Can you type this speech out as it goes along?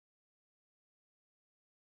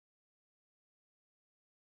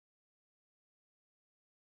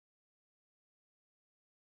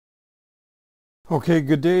Okay,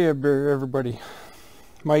 good day everybody.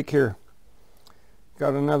 Mike here.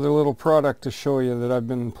 Got another little product to show you that I've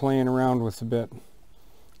been playing around with a bit.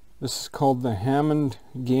 This is called the Hammond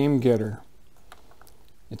Game Getter.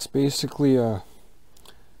 It's basically a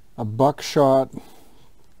buckshot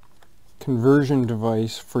conversion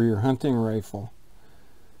device for your hunting rifle.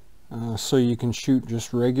 So you can shoot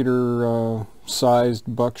just regular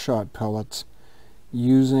sized buckshot pellets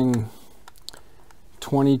using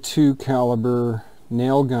 22 caliber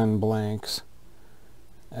nail gun blanks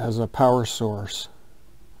as a power source.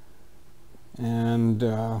 And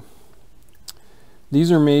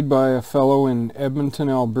these are made by a fellow in Edmonton,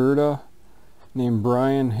 Alberta named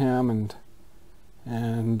Brian Hammond,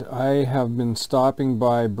 and I have been stopping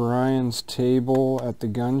by Brian's table at the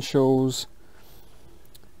gun shows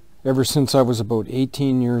ever since I was about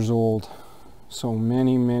 18 years old, so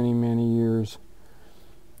many years.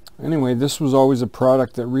 Anyway, this was always a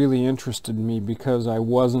product that really interested me because I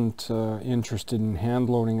wasn't interested in hand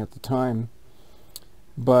loading at the time.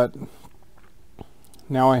 But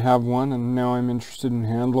now I have one, and now I'm interested in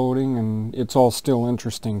hand loading, and it's all still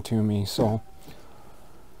interesting to me. So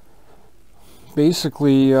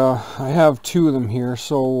basically, I have two of them here.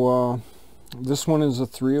 So this one is a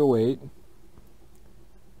 308.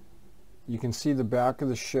 You can see the back of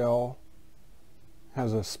the shell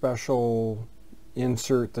has a special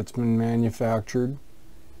insert that's been manufactured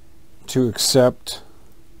to accept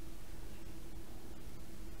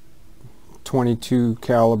 22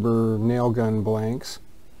 caliber nail gun blanks.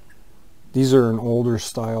 These are an older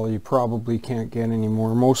style you probably can't get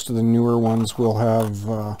anymore. Most of the newer ones will have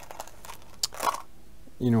a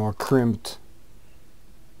crimped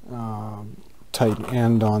tight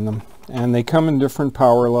end on them, and they come in different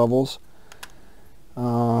power levels.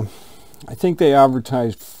 I think they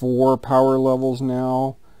advertised 4 power levels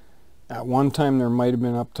now. At one time there might have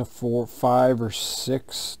been up to 5 or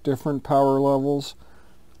 6 different power levels.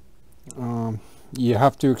 You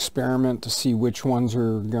have to experiment to see which ones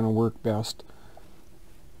are going to work best.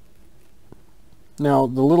 Now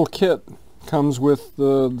the little kit comes with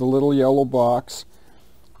the little yellow box.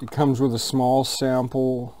 It comes with a small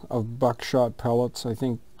sample of buckshot pellets, I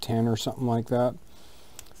think 10 or something like that.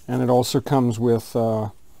 And it also comes with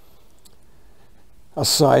a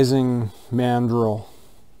sizing mandrel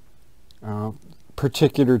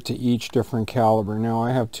particular to each different caliber. Now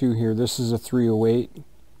I have two here. This is a 308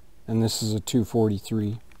 and this is a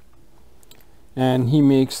 243, and he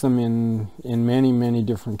makes them in many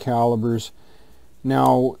different calibers.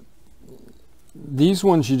 Now these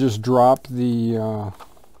ones you just drop the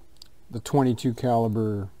 22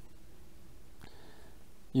 caliber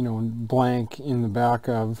blank in the back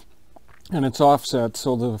of, and it's offset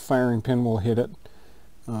so the firing pin will hit it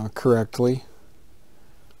correctly.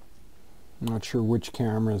 I'm not sure which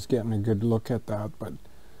camera is getting a good look at that, but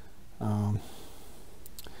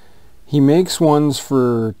he makes ones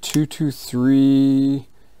for 223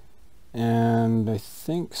 and I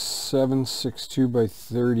think 762 by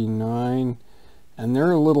 39, and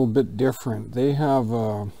they're a little bit different. They have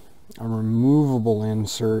a removable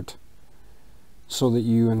insert so that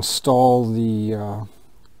you install the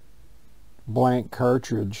blank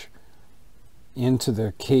cartridge into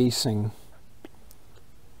the casing.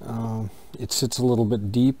 It sits a little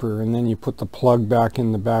bit deeper, and then you put the plug back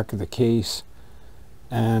in the back of the case,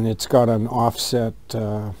 and it's got an offset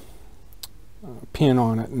pin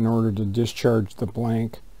on it in order to discharge the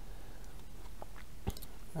blank.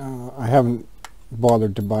 I haven't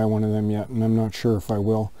bothered to buy one of them yet, and I'm not sure if I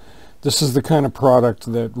will. This is the kind of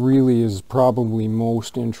product that really is probably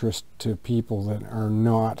most interest to people that are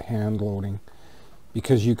not hand loading,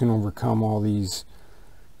 because you can overcome all these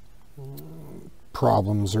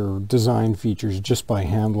problems or design features just by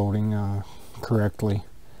hand loading correctly,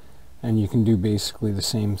 and you can do basically the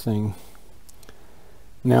same thing.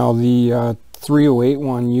 Now the 308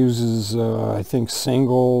 one uses I think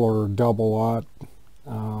single or double-aught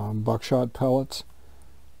buckshot pellets,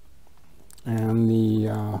 and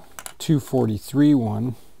the 243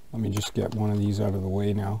 one, let me just get one of these out of the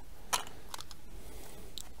way now,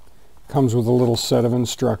 comes with a little set of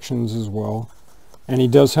instructions as well, and he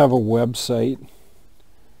does have a website.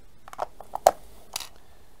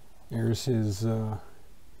 There's his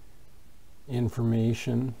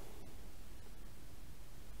information.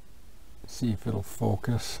 See if it'll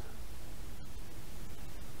focus.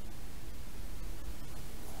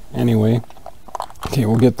 Anyway, okay,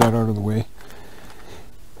 we'll get that out of the way.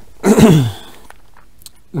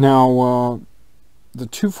 Now the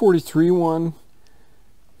 243 one,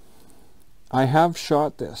 I have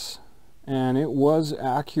shot this, and it was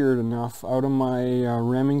accurate enough out of my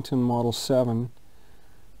Remington Model 7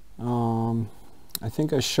 I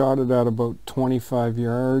think I shot it at about 25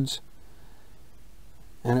 yards,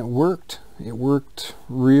 and it worked. It worked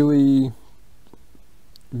really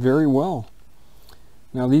very well.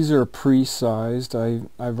 Now these are pre-sized. I've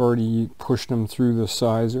already pushed them through the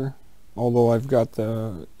sizer, although I've got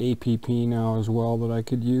the APP now as well that I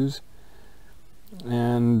could use.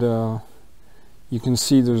 And you can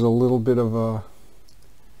see there's a little bit of a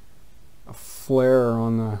flare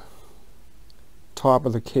on the top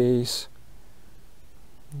of the case,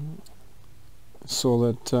 so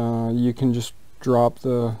that you can just drop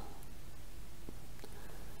the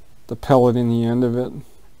pellet in the end of it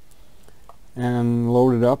and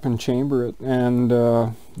load it up and chamber it, and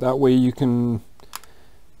that way you can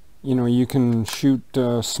shoot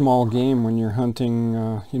small game when you're hunting,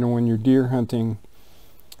 when you're deer hunting.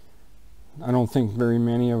 I don't think very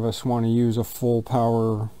many of us want to use a full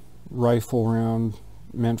power rifle round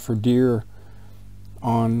meant for deer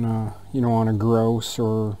on on a grouse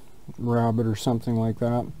or rabbit or something like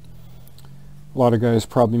that. A lot of guys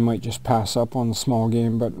probably might just pass up on the small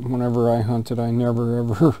game, but whenever I hunted, I never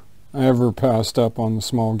ever passed up on the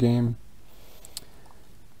small game.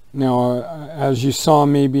 Now, as you saw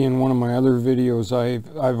maybe in one of my other videos,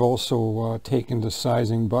 I've also taken to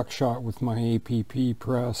sizing buckshot with my APP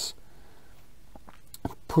press,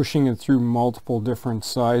 pushing it through multiple different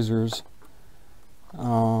sizers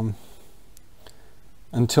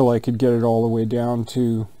until I could get it all the way down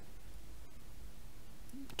to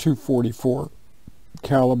 244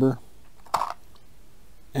 caliber.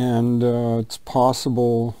 And it's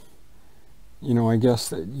possible, I guess,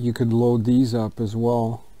 that you could load these up as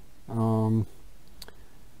well.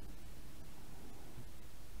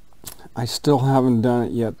 I still haven't done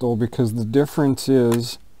it yet though, because the difference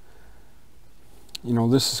is,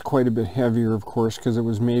 this is quite a bit heavier, of course, because it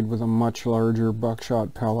was made with a much larger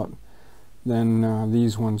buckshot pellet than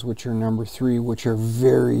these ones, which are number 3, which are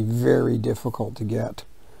very, very difficult to get.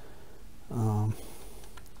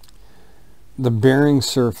 The bearing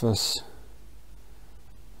surface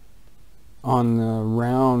on the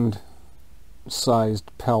round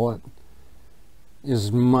sized pellet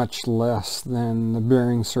is much less than the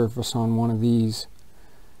bearing surface on one of these,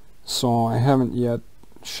 so I haven't yet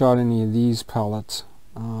shot any of these pellets,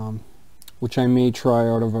 which I may try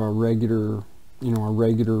out of a regular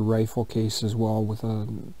rifle case as well, with a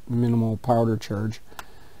minimal powder charge.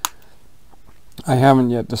 I haven't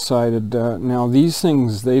yet decided. Now these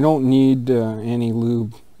things, they don't need any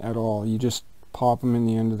lube at all. You just pop them in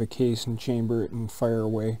the end of the case and chamber it and fire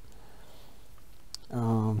away.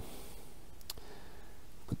 But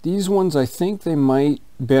these ones, I think they might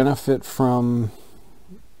benefit from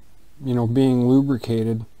being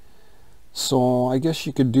lubricated, so I guess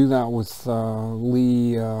you could do that with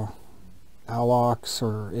Lee Alox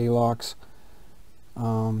or Alox.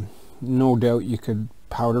 No doubt you could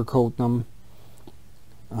powder coat them.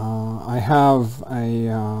 I have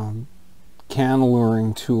a can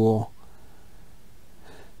luring tool,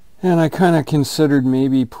 and I kind of considered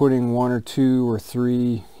maybe putting 1 or 2 or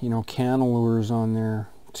 3 can lures on there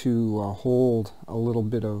to hold a little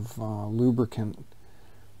bit of lubricant.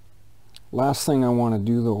 Last thing I want to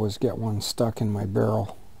do though is get one stuck in my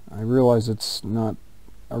barrel. I realize it's not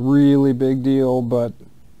a really big deal, but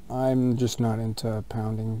I'm just not into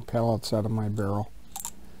pounding pellets out of my barrel.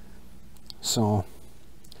 So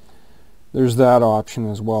there's that option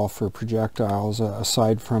as well for projectiles,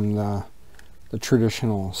 aside from the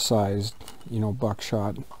traditional sized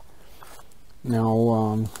buckshot.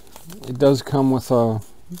 Now it does come with a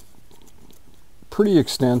pretty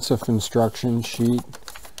extensive instruction sheet.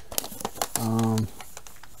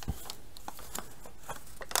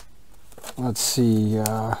 Let's see.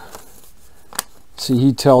 See,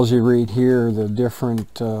 he tells you right here the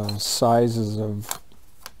different sizes of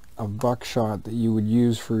buckshot that you would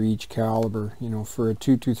use for each caliber. For a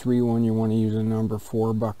 223 one, you want to use a number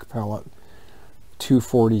 4 buck pellet.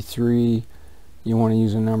 243, you want to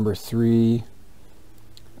use a number 3.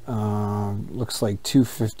 Looks like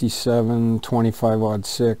 257,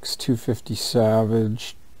 25-06, 250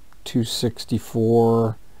 Savage,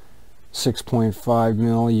 264, 6.5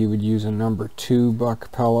 mil, you would use a number 2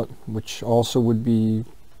 buck pellet, which also would be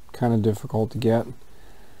kind of difficult to get.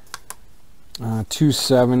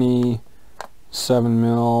 270, 7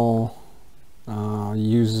 mil,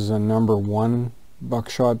 uses a number 1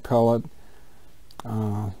 buckshot pellet.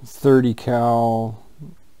 30 cal,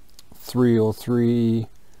 303,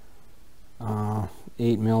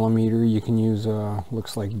 8 millimeter, you can use a,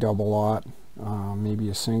 looks like double aught, maybe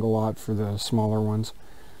a single aught for the smaller ones.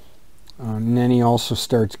 And then he also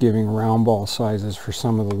starts giving round ball sizes for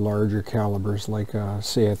some of the larger calibers, like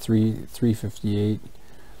say a 358.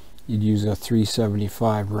 you'd use a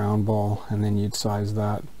 375 round ball, and then you'd size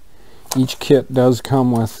that. Each kit does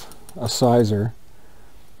come with a sizer,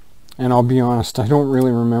 and I'll be honest, I don't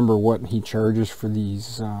really remember what he charges for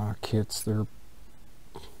these kits.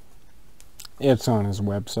 It's on his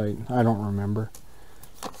website. I don't remember.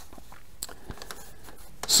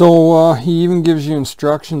 So he even gives you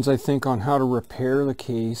instructions, I think, on how to repair the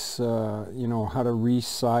case, you know, how to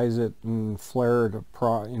resize it and flare it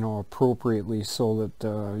appropriately so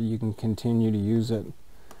that you can continue to use it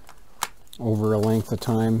over a length of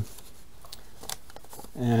time.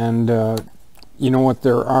 And you know what,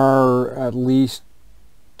 there are at least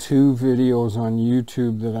 2 videos on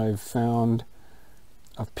YouTube that I've found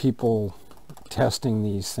of people testing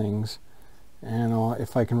these things. And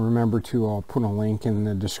if I can remember to, I'll put a link in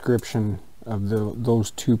the description of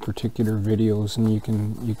those 2 particular videos, and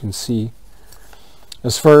you can see.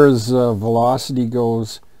 As far as velocity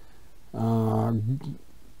goes,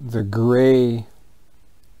 the gray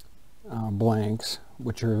blanks,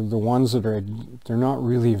 which are the ones that they're not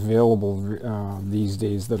really available these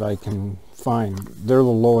days that I can find. They're the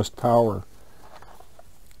lowest power.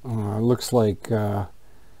 It looks like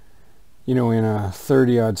you know, in a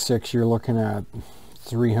 30-06 you're looking at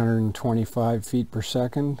 325 feet per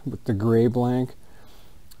second with the gray blank,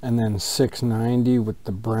 and then 690 with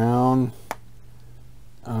the brown,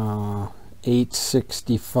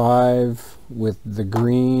 865 with the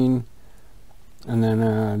green, and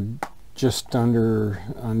then just under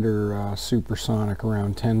supersonic, around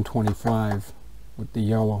 1025 with the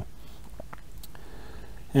yellow.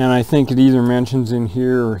 And I think it either mentions in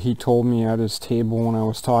here, or he told me at his table when I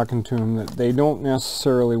was talking to him, that they don't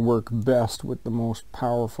necessarily work best with the most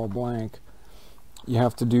powerful blank. You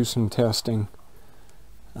have to do some testing.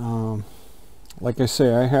 Like I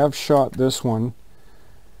say, I have shot this one,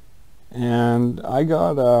 and I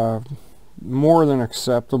got a more than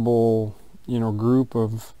acceptable, you know, group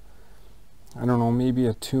of, I don't know, maybe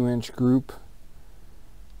a 2-inch group.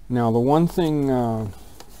 Now the one thing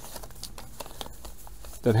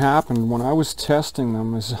that happened when I was testing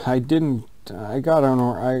them is I got kind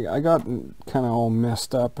of all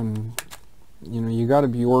messed up, and you know, you got to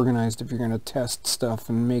be organized if you're going to test stuff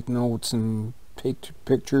and make notes and take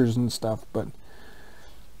pictures and stuff. But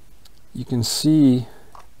you can see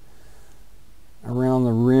around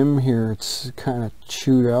the rim here, it's kind of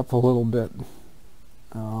chewed up a little bit.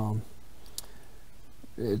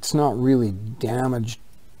 It's not really damaged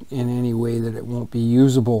in any way that it won't be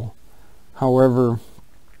usable. However,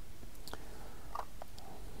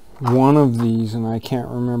 one of these, and I can't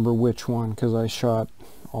remember which one because I shot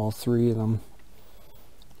all 3 of them,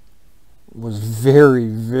 was very,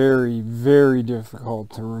 very, very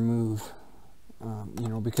difficult to remove. You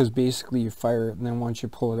know, because basically you fire it, and then once you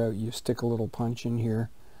pull it out, you stick a little punch in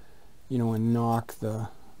here, you know, and knock the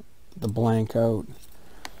blank out.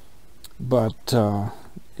 But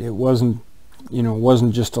it wasn't, you know, it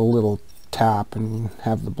wasn't just a little tap and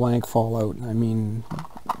have the blank fall out. I mean,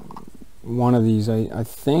 one of these, I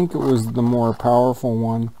think it was the more powerful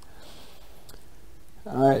one,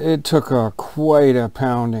 it took quite a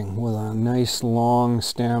pounding with a nice long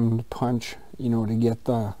stemmed punch, you know, to get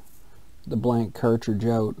the blank cartridge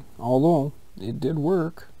out. Although it did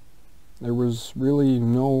work, there was really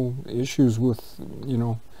no issues with, you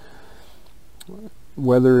know,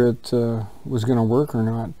 whether it was going to work or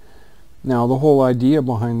not. Now the whole idea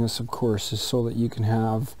behind this, of course, is so that you can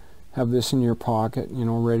have this in your pocket, you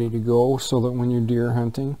know, ready to go, so that when you're deer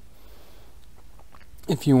hunting,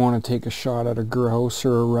 if you want to take a shot at a grouse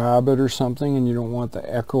or a rabbit or something, and you don't want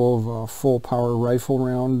the echo of a full power rifle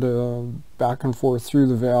round back and forth through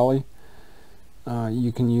the valley,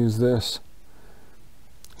 you can use this.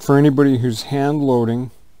 For anybody who's hand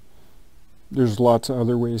loading, there's lots of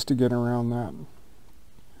other ways to get around that.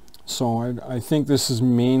 So I think this is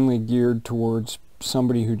mainly geared towards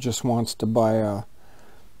somebody who just wants to buy a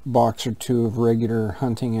box or 2 of regular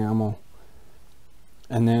hunting ammo,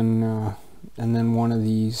 and then one of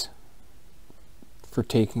these for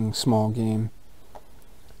taking small game,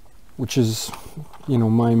 which is, you know,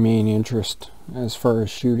 my main interest as far as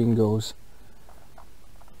shooting goes.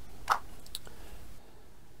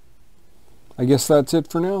 I guess that's it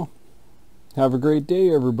for now. Have a great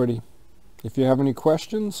day, everybody. If you have any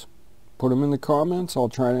questions, put them in the comments. I'll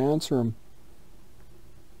try to answer them.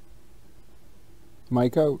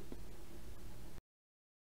 Mike out.